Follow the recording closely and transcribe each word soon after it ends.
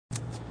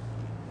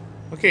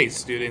Okay,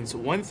 students,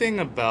 one thing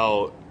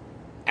about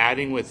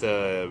adding with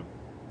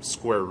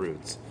square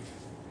roots,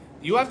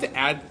 you have to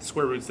add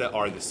square roots that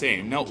are the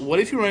same. Now, what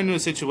if you run into a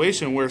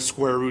situation where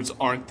square roots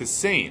aren't the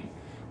same?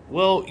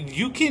 Well,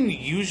 you can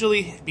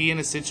usually be in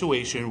a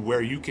situation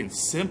where you can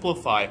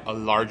simplify a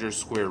larger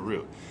square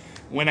root.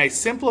 When I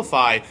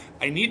simplify,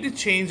 I need to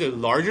change a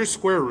larger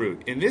square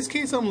root. In this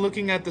case, I'm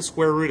looking at the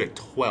square root of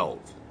 12.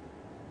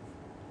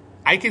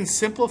 I can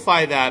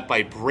simplify that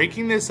by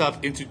breaking this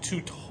up into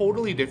two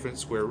totally different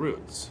square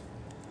roots.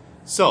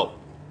 So,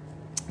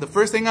 the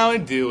first thing I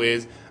would do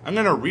is I'm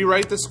going to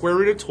rewrite the square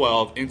root of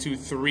 12 into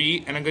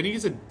 3, and I'm going to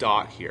use a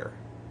dot here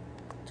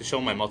to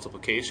show my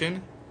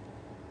multiplication.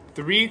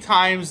 3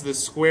 times the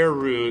square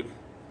root,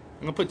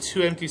 I'm going to put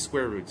 2 empty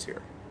square roots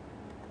here.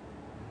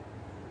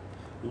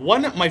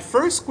 My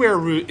first square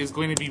root is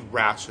going to be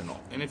rational,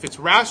 and if it's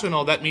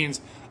rational, that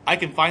means I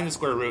can find the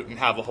square root and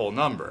have a whole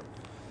number.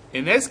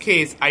 In this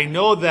case, I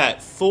know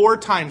that 4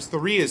 times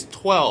 3 is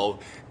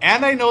 12,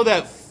 and I know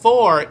that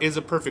 4 is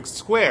a perfect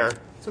square,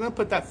 so I'm going to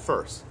put that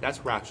first. That's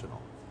rational.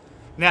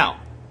 Now,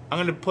 I'm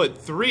going to put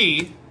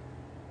 3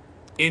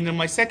 into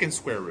my second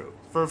square root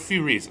for a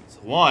few reasons.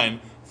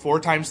 One, 4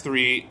 times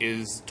 3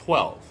 is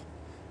 12.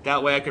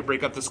 That way I could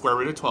break up the square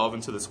root of 12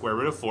 into the square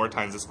root of 4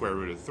 times the square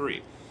root of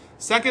 3.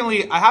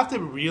 Secondly, I have to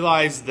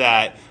realize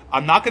that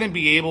I'm not going to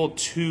be able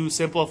to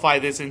simplify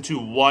this into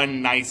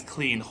one nice,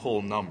 clean,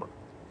 whole number.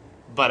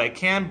 But I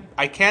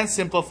can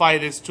simplify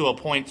this to a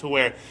point to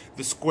where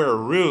the square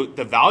root,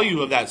 the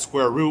value of that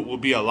square root will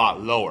be a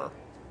lot lower.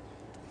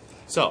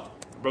 So,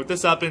 I wrote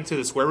this up into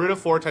the square root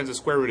of 4 times the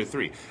square root of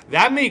 3.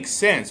 That makes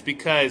sense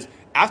because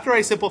after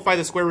I simplify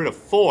the square root of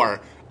 4,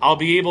 I'll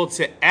be able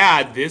to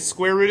add this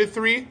square root of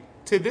 3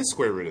 to this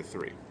square root of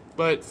 3.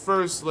 But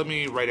first, let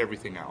me write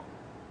everything out.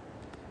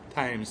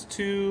 Times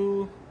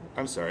 2,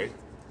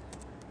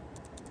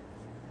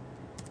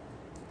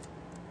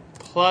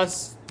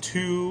 plus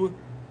 2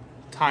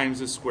 times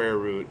the square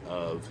root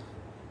of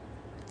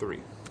 3.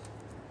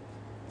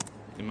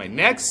 In my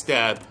next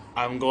step,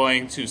 I'm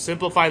going to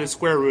simplify the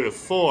square root of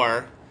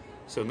 4.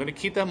 So I'm going to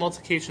keep that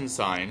multiplication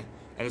sign.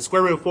 And the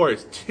square root of 4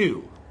 is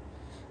 2.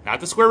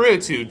 Not the square root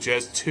of 2,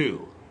 just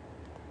 2.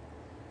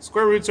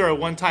 Square roots are a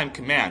one-time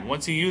command.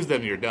 Once you use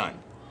them, you're done.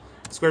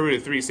 The square root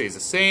of 3 stays the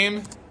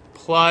same,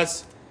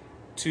 plus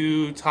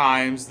 2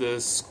 times the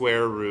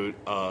square root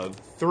of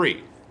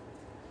 3.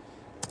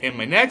 In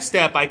my next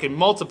step, I can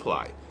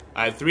multiply.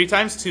 I have 3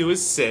 times 2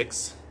 is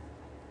 6.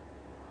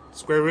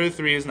 Square root of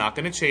 3 is not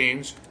going to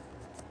change.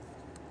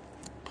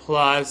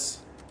 Plus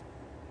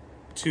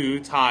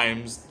 2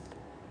 times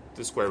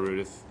the square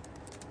root of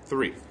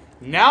 3.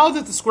 Now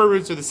that the square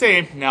roots are the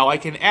same, now I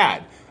can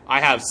add.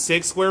 I have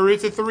 6 square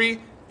roots of 3,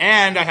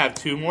 and I have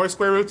 2 more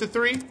square roots of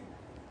 3.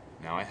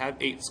 Now I have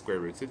 8 square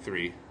roots of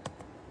 3,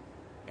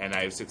 and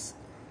I have 6.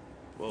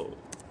 Whoa.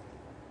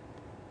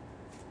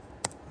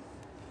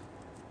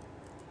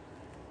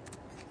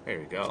 There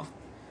we go.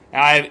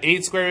 Now I have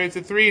 8 square roots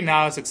of 3.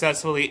 Now I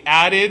successfully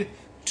added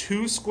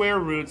 2 square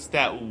roots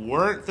that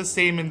weren't the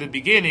same in the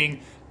beginning,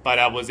 but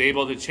I was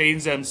able to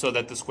change them so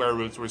that the square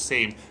roots were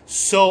same,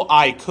 so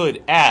I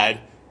could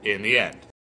add in the end.